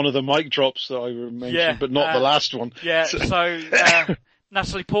this is one of the mic drops that I mentioned, but not the last one. Yeah, so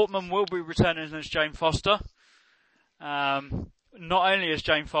Natalie Portman will be returning as Jane Foster. Not only as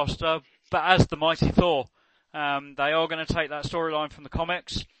Jane Foster, but as the Mighty Thor. They are going to take that storyline from the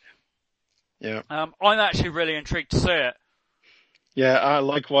comics. Yeah. I'm actually really intrigued to see it. Yeah,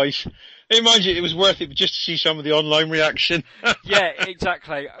 likewise. Mind you, it was worth it just to see some of the online reaction. Yeah,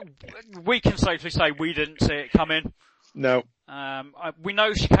 exactly. We can safely say we didn't see it coming. No. We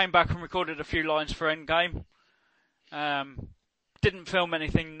know she came back and recorded a few lines for Endgame. Didn't film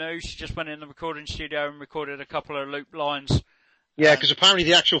anything new. She just went in the recording studio and recorded a couple of loop lines. Yeah, because apparently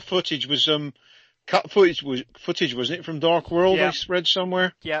the actual footage was cut footage, wasn't it, from Dark World? I read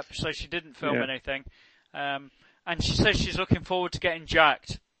somewhere. Yep. So she didn't film anything. And she says she's looking forward to getting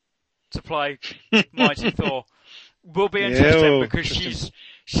jacked to play Mighty Thor. Will be interesting because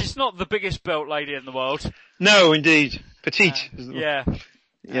she's not the biggest built lady in the world. No, indeed. Petite. Yeah.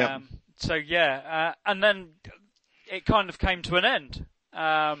 So yeah, and then it kind of came to an end.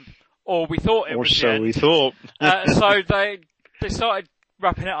 Or we thought it was the end. Or so we thought. So they started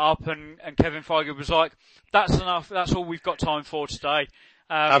wrapping it up and Kevin Feige was like, that's enough, that's all we've got time for today.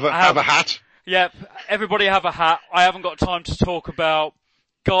 Have a hat. Yep, everybody have a hat. I haven't got time to talk about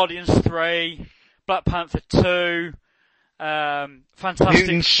Guardians 3, Black Panther 2,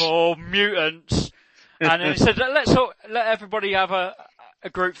 Fantastic Four, Mutants. And then he said, let everybody have a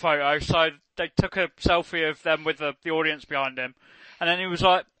group photo. So they took a selfie of them with the audience behind him. And then he was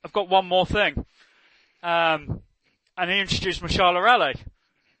like, I've got one more thing. And he introduced Mahershala Ali,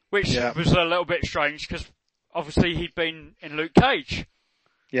 which was a little bit strange because obviously he'd been in Luke Cage.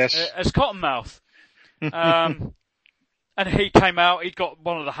 Yes. As Cottonmouth. And he came out, he'd got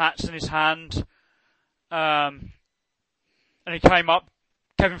one of the hats in his hand. And he came up.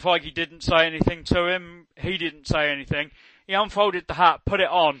 Kevin Feige didn't say anything to him. He didn't say anything. He unfolded the hat, put it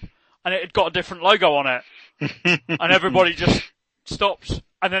on. and it had got a different logo on it. And everybody just stopped.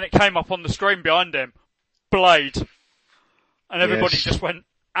 And then it came up on the screen behind him. Blade. And everybody just went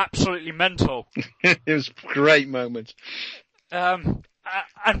absolutely mental. It was a great moment. And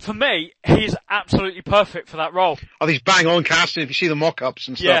for me, he's absolutely perfect for that role. Oh, he's bang on casting if you see the mock-ups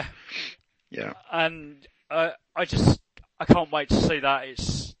and stuff. Yeah. And I can't wait to see that.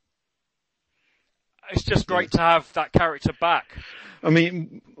 It's just great to have that character back. I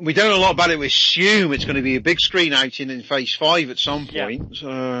mean, we don't know a lot about it. We assume it's going to be a big screen outing in Phase 5 at some point.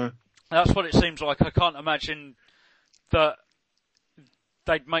 So. That's what it seems like. I can't imagine that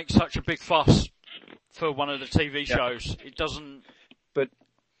they'd make such a big fuss for one of the TV shows. It doesn't... But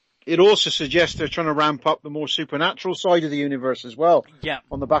it also suggests they're trying to ramp up the more supernatural side of the universe as well. Yeah.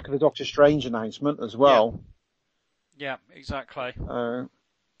 On the back of the Doctor Strange announcement as well. Yeah, exactly.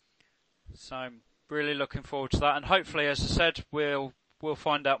 So I'm really looking forward to that. And hopefully, as I said, we'll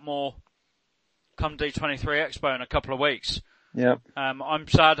find out more come D23 Expo in a couple of weeks. Yeah. I'm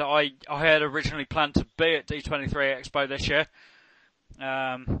sad I had originally planned to be at D23 Expo this year.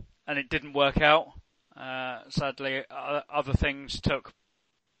 And it didn't work out. Sadly, other things took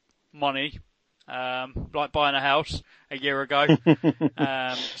money, like buying a house a year ago.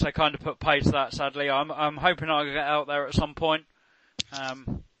 So I kind of put pay to that, sadly. I'm hoping I'll get out there at some point,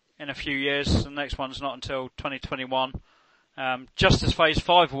 in a few years. The next one's not until 2021. Just as Phase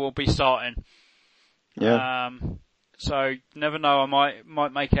 5 will be starting. Yeah. So never know, I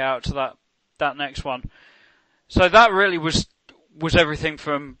might make it out to that next one. So that really was everything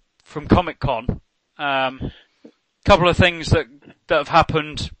from Comic-Con. Couple of things that have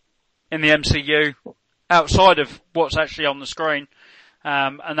happened in the MCU outside of what's actually on the screen.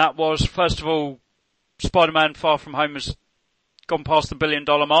 And that was, first of all, Spider-Man Far From Home has gone past the $1 billion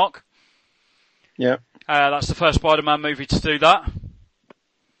mark. Yeah. That's the first Spider-Man movie to do that.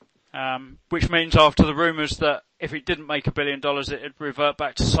 Which means after the rumours that if it didn't make $1 billion, it'd revert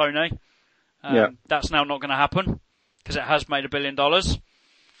back to Sony. That's now not going to happen because it has made $1 billion.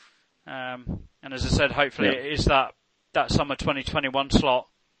 And as I said, hopefully it is that summer 2021 slot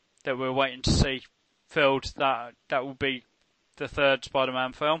that we're waiting to see filled. That will be the third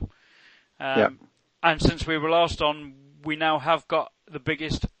Spider-Man film. And since we were last on, we now have got the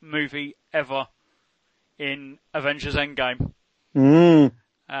biggest movie ever in Avengers Endgame. Now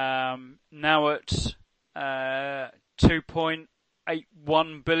at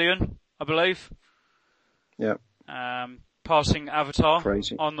 2.81 billion, I believe. Yeah. Passing Avatar.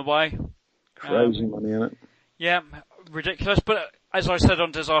 Crazy. On the way. Crazy money in it. Yeah, ridiculous. But as I said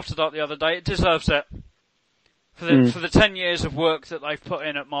on Diz After Dark the other day, it deserves it. For the 10 years of work that they've put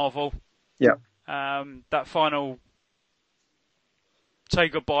in at Marvel. Yeah. That final say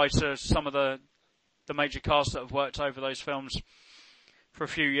goodbye to some of the major cast that have worked over those films for a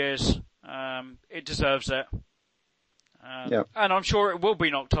few years. It deserves it. And I'm sure it will be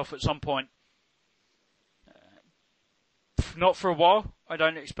knocked off at some point. Not for a while, I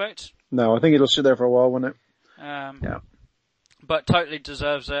don't expect. No, I think it'll sit there for a while, won't it? But totally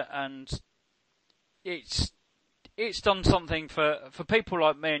deserves it, and it's done something for people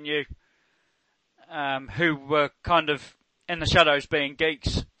like me and you, who were kind of in the shadows being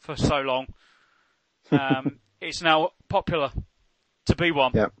geeks for so long. It's now popular to be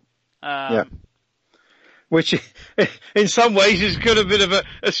one. Which, in some ways, is kind of a bit of a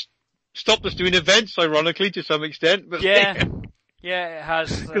stopped us doing events, ironically, to some extent. But yeah, it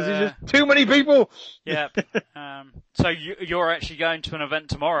has. Because there's just too many people. Yeah. So you're actually going to an event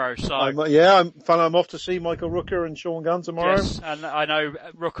tomorrow, so. I'm off to see Michael Rooker and Sean Gunn tomorrow. Yes, and I know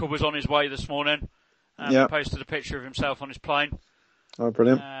Rooker was on his way this morning. He posted a picture of himself on his plane. Oh,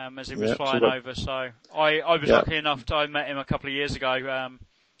 brilliant. As he was flying over, so I was lucky enough I met him a couple of years ago,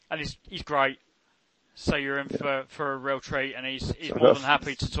 and he's great. So you're in for a real treat, and he's more than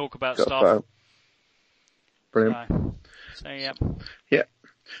happy to talk about stuff. Brilliant. So yeah. Yeah.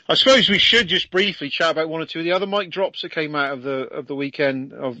 I suppose we should just briefly chat about one or two of the other mic drops that came out of the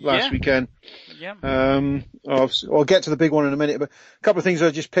weekend, of last weekend. Yeah. I'll get to the big one in a minute, but a couple of things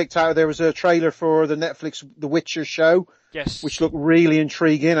I just picked out. There was a trailer for the Netflix The Witcher show. Yes. Which looked really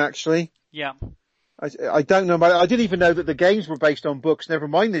intriguing, actually. Yeah. I don't know about it. I didn't even know that the games were based on books, never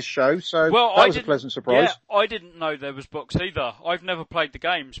mind this show, so that was a pleasant surprise. Yeah, I didn't know there was books either. I've never played the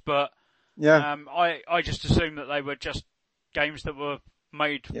games, but I just assumed that they were just games that were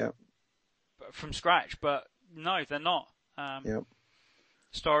made from scratch, but no, they're not.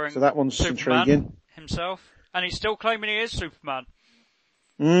 Starring so that one's Superman intriguing. Himself, and he's still claiming he is Superman.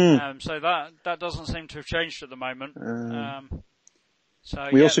 So that doesn't seem to have changed at the moment.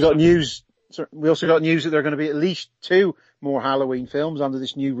 We also got news that there are going to be at least 2 more Halloween films under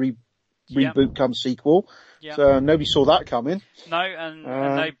this new reboot come sequel. Yep. So nobody saw that coming. No,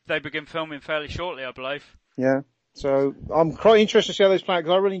 and they begin filming fairly shortly, I believe. Yeah. So I'm quite interested to see how those play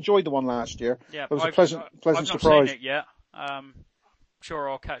because I really enjoyed the one last year. Yeah, it was a pleasant I've not surprise. seen it yet. Sure,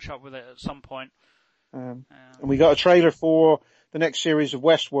 I'll catch up with it at some point. And we got a trailer for the next series of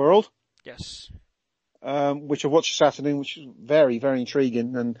Westworld. Yes. Which I watched this afternoon, which is very, very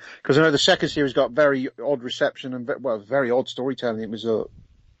intriguing. And because I know the second series got very odd reception and very odd storytelling. It was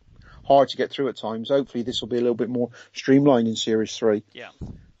hard to get through at times. Hopefully, this will be a little bit more streamlined in series 3. Yeah.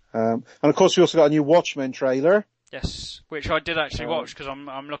 And of course, we also got a new Watchmen trailer. Yes, which I did actually watch because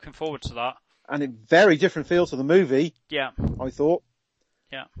I'm looking forward to that. And a very different feel to the movie. Yeah. I thought.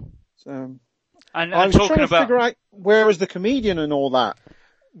 Yeah. So, and I was talking trying to about figure out where is the comedian and all that.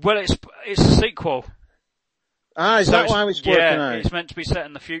 Well, it's a sequel. Is that how it's working out? Yeah, it's meant to be set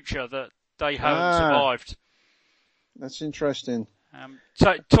in the future that they haven't survived. That's interesting.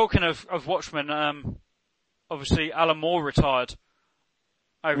 So talking of Watchmen, obviously Alan Moore retired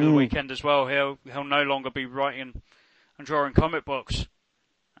over the weekend as well. He'll no longer be writing and drawing comic books.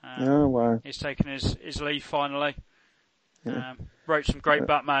 Wow. He's taken his leave finally. Yeah. Wrote some great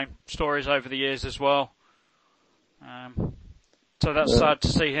Batman stories over the years as well. So that's sad to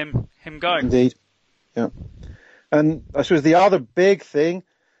see him go. Indeed. Yeah. And I suppose the other big thing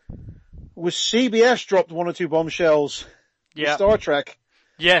was CBS dropped one or two bombshells. Yeah. Star Trek.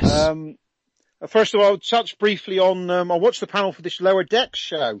 Yes. First of all, I'll touch briefly on, I watched the panel for this Lower Decks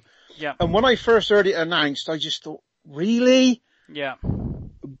show. Yeah. And when I first heard it announced, I just thought, really? Yeah.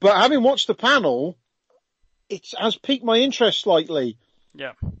 But having watched the panel, it has piqued my interest slightly.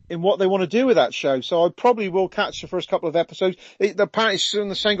 Yeah. In what they want to do with that show. So I probably will catch the first couple of episodes. Apparently it's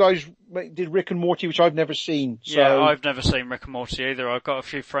the same guys did Rick and Morty, which I've never seen. So. Yeah, I've never seen Rick and Morty either. I've got a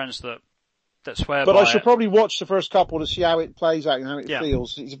few friends that swear but by I should it. probably watch the first couple to see how it plays out and how it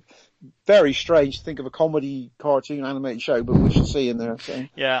feels. It's very strange to think of a comedy cartoon animated show, but we should see in there. So.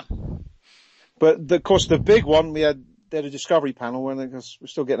 Yeah. But of course the big one, they had a Discovery panel when we're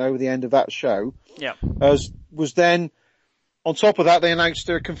still getting over the end of that show. Yeah. Was then, on top of that, they announced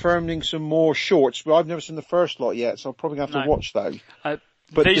they're confirming some more shorts, but I've never seen the first lot yet, so I'll probably have to watch those.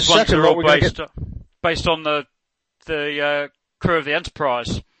 But these ones are all based on the crew of the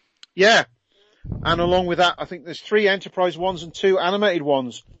Enterprise. Yeah. And along with that, I think there's 3 Enterprise ones and 2 animated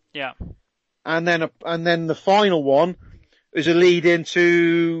ones. Yeah. And then the final one is a lead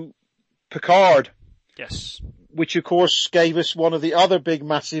into Picard. Yes. Which of course gave us one of the other big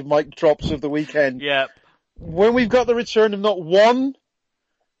massive mic drops of the weekend. Yeah. When we've got the return of not 1,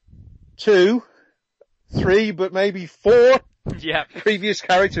 2, 3, but maybe 4 previous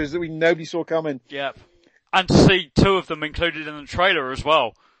characters that nobody saw coming. Yeah. And to see 2 of them included in the trailer as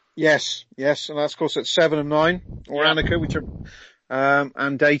well. Yes, and that's of course at 7 and 9, or Annika, which are,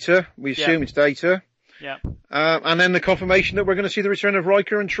 and Data. We assume it's Data. Yeah. And then the confirmation that we're going to see the return of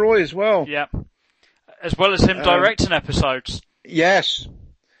Riker and Troy as well. Yeah. As well as him directing episodes. Yes.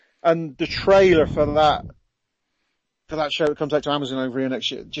 And the trailer for that show that comes out to Amazon over here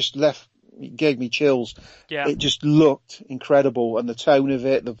next year gave me chills. Yeah. It just looked incredible, and the tone of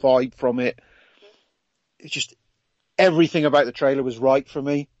it, the vibe from it, everything about the trailer was right for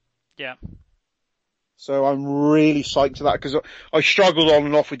me. Yeah. So I'm really psyched to that because I struggled on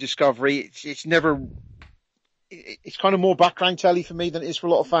and off with Discovery. It's kind of more background telly for me than it is for a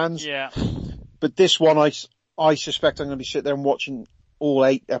lot of fans. Yeah. But this one, I suspect I'm going to be sitting there and watching all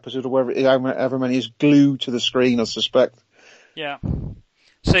 8 episodes or however many is glued to the screen, I suspect. Yeah.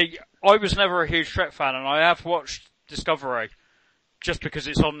 See, I was never a huge Trek fan, and I have watched Discovery just because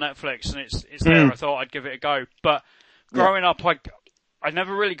it's on Netflix and it's there. I thought I'd give it a go. But growing up, I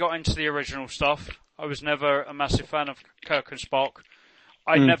never really got into the original stuff. I was never a massive fan of Kirk and Spock.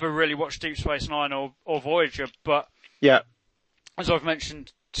 I never really watched Deep Space Nine or Voyager, but as I've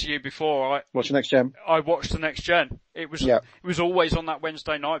mentioned to you before, Watch the Next Gen. I watched the Next Gen. It was always on that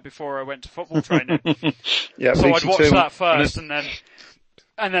Wednesday night before I went to football training. So I'd watch that first and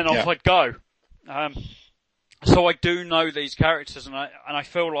then off I'd go. So I do know these characters, and I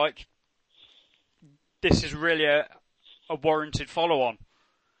feel like this is really a warranted follow-on.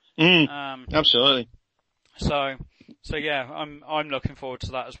 Absolutely. So yeah, I'm looking forward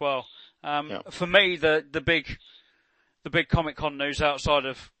to that as well. For me, the big Comic-Con news outside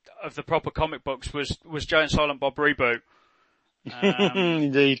of the proper comic books was Jay and Silent Bob reboot.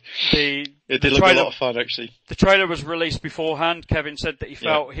 Indeed. It did look a lot of fun, actually. The trailer was released beforehand. Kevin said that he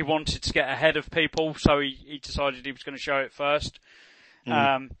felt he wanted to get ahead of people, so he decided he was going to show it first.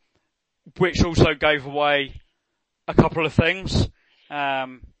 Which also gave away a couple of things.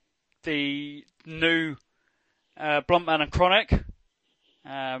 The new Bluntman and Chronic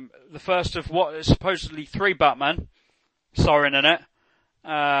The first of what is supposedly 3 Batman starring in it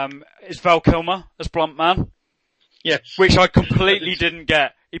is Val Kilmer as Blunt Man. Yes. Which I completely didn't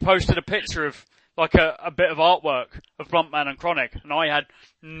get. He posted a picture of like a bit of artwork of Blunt Man and Chronic, and I had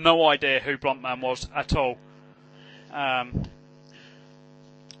no idea who Blunt Man was at all.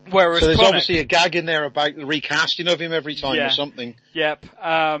 Whereas so there's Chronic, obviously a gag in there about the recasting of him every time or something. Yep.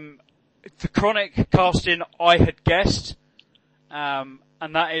 The Chronic casting I had guessed, and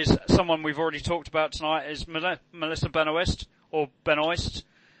that is someone we've already talked about tonight, is Melissa Benoist, or Benoist,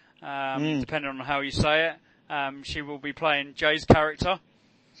 depending on how you say it. She will be playing Jay's character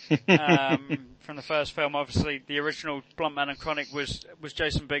from the first film. Obviously, the original Blunt Man and Chronic was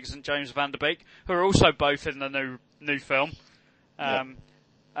Jason Biggs and James Van Der Beek, who are also both in the new film,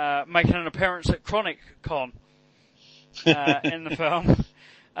 making an appearance at Chronic Con in the film.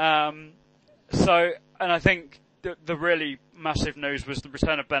 And I think the really massive news was the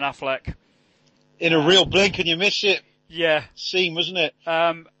return of Ben Affleck. In a real blink and you miss it. Yeah. Scene, wasn't it?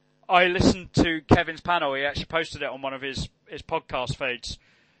 I listened to Kevin's panel. He actually posted it on one of his podcast feeds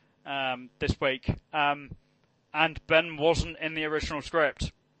this week. And Ben wasn't in the original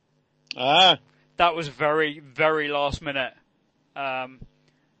script. That was very, very last minute.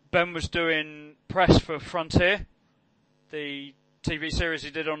 Ben was doing press for Frontier, the TV series he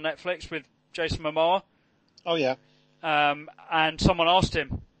did on Netflix with Jason Momoa. Oh yeah. And someone asked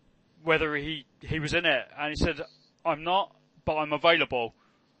him whether he was in it, and he said, "I'm not, but I'm available."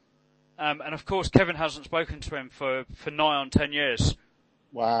 And of course, Kevin hasn't spoken to him for nigh on 10 years.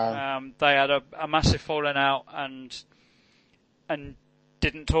 Wow. They had a massive falling out and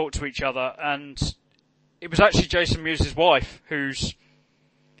didn't talk to each other. And it was actually Jason Mewes' wife, who's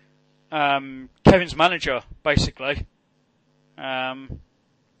Kevin's manager, basically,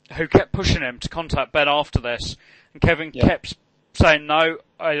 who kept pushing him to contact Ben after this. And Kevin kept saying, "No,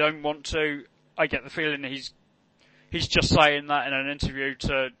 I don't want to. I get the feeling he's just saying that in an interview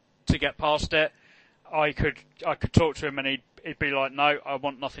to get past it. I could talk to him and he'd be like, no, I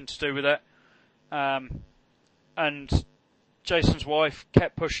want nothing to do with it." And Jason's wife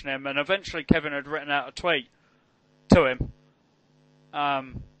kept pushing him, and eventually Kevin had written out a tweet to him.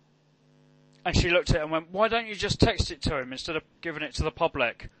 And she looked at it and went, "Why don't you just text it to him instead of giving it to the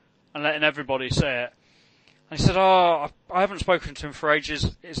public and letting everybody see it?" And he said, "Oh, I haven't spoken to him for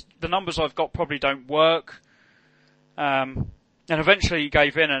ages. The numbers I've got probably don't work." And eventually he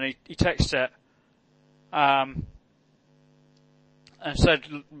gave in and he texted it, and said,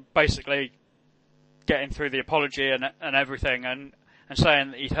 basically getting through the apology and everything, and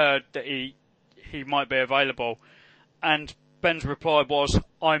saying that he'd heard that he might be available. And Ben's reply was,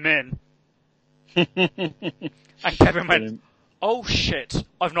 "I'm in." And Kevin went, "Oh shit,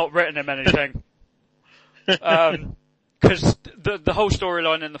 I've not written him anything." Because the whole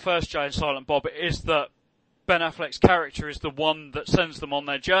storyline in the first Jay and Silent Bob is that Ben Affleck's character is the one that sends them on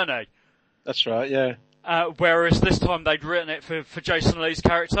their journey. That's right, yeah. Whereas this time they'd written it for Jason Lee's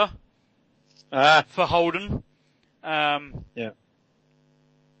character. For Holden. Yeah.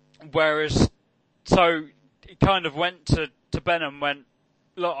 Whereas, so he kind of went to Ben and went,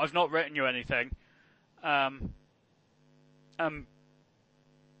 "Look, I've not written you anything."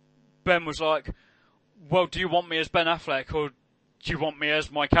 Ben was like, "Well, do you want me as Ben Affleck, or do you want me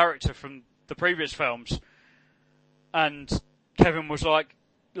as my character from the previous films?" And Kevin was like,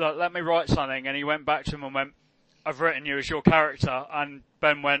 "Look, let me write something." And he went back to him and went, "I've written you as your character." And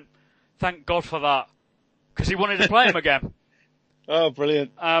Ben went, "Thank God for that," because he wanted to play him again. Oh,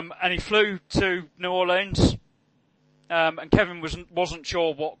 brilliant. And he flew to New Orleans, and Kevin wasn't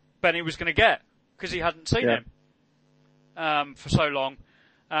sure what Benny was going to get, because he hadn't seen him for so long.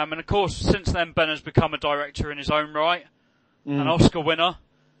 And of course, since then, Ben has become a director in his own right, an Oscar winner.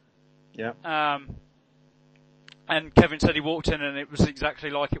 Yeah. And Kevin said he walked in and it was exactly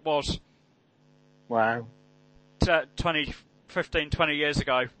like it was. Wow. 20 years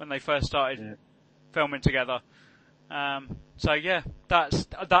ago when they first started filming together. So yeah,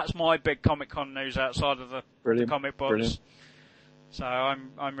 that's my big Comic-Con news outside of the comic books. Brilliant. So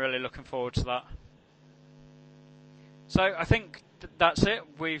I'm really looking forward to that. So I think that's it.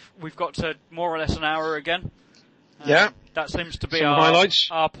 We've got to more or less an hour again. That seems to be some highlights.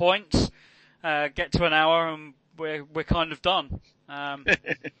 Our points. Get to an hour and we're kind of done.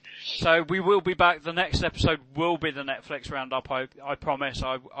 So we will be back. The next episode will be the Netflix roundup. I promise.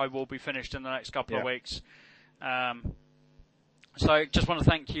 I will be finished in the next couple of weeks. So just want to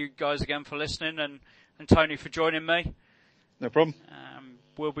thank you guys again for listening, and Tony for joining me. No problem.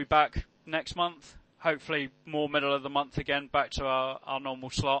 We'll be back next month. Hopefully more middle of the month again, back to our normal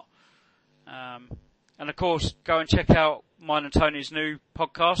slot. And of course, go and check out mine and Tony's new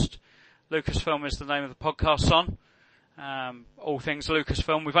podcast. Lucasfilm is the name of the podcast, son. All things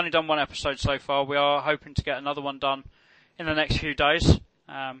Lucasfilm. We've only done one episode so far. We are hoping to get another one done in the next few days.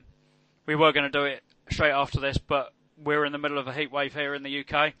 We were going to do it straight after this, but we're in the middle of a heat wave here in the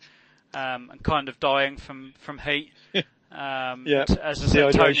UK, and kind of dying from heat. As I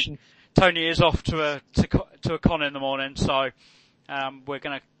said, Tony is off to a con in the morning, so we're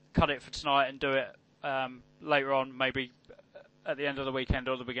going to cut it for tonight and do it later on, maybe at the end of the weekend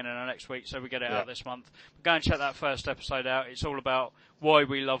or the beginning of next week, so we get it out this month. But go and check that first episode out. It's all about why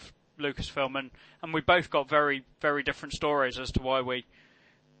we love Lucasfilm, and we both got very, very different stories as to why we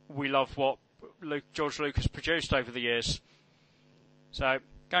love what George Lucas produced over the years. So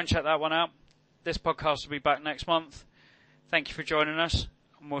go and check that one out. This podcast will be back next month. Thank you for joining us,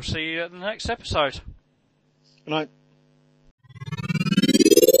 and we'll see you at the next episode. Good night.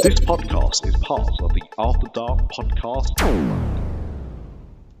 This podcast is part of the After Dark Podcast Network.